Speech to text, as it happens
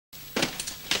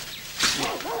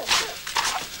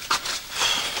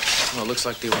Well, it looks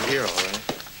like they were here, all right.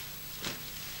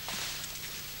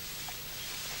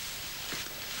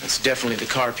 That's definitely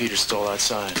the car Peter stole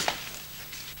outside.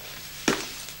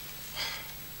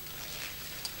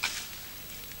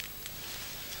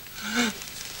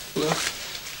 Look.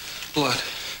 Blood.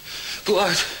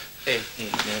 Blood. Hey,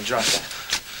 man, drop that.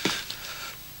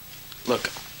 Look,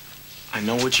 I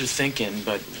know what you're thinking,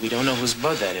 but we don't know whose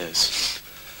blood that is.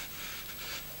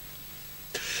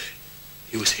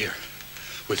 He was here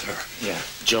with her. Yeah,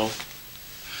 Joe.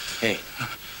 Hey.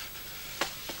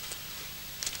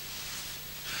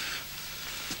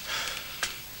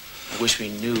 I wish we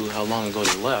knew how long ago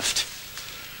they left.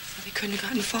 Well, they couldn't have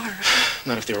gotten far.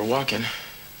 Not if they were walking.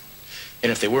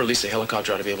 And if they were, at least a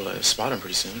helicopter ought to be able to spot them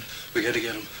pretty soon. We gotta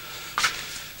get him.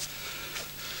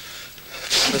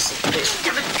 Listen, hey,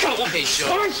 hey, Joe.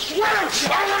 I swear,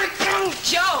 I want to kill him.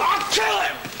 Joe! I'll kill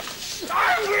him.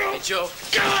 I will. Hey, Joe.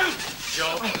 Kill him.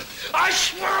 Joe. I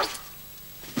swear.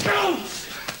 Kill him.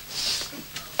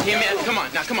 Hey, man, come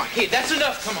on. Now, come on. Hey, that's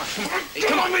enough. Come on, come on. Hey,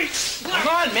 come on.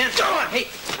 Come on, man. Come on. Hey.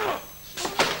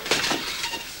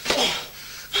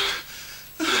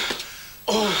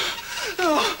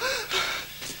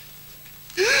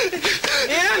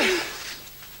 Man!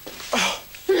 Oh.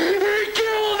 He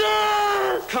killed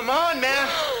her! Come on, man!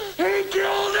 He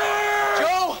killed her!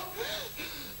 Joe!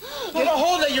 Get a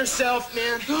hold of yourself,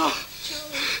 man! Joe,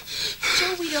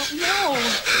 we don't know.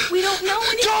 We don't know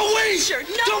anything. Don't we? Sure,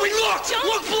 no, Don't we? Look! Don't.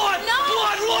 Look, blood! No,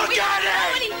 Blood, look at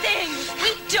it! We don't know anything.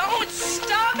 We don't.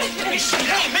 Stop it.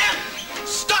 Hey, man!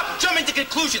 Stop jumping to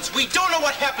conclusions. We don't know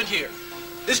what happened here.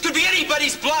 This could be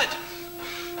anybody's blood.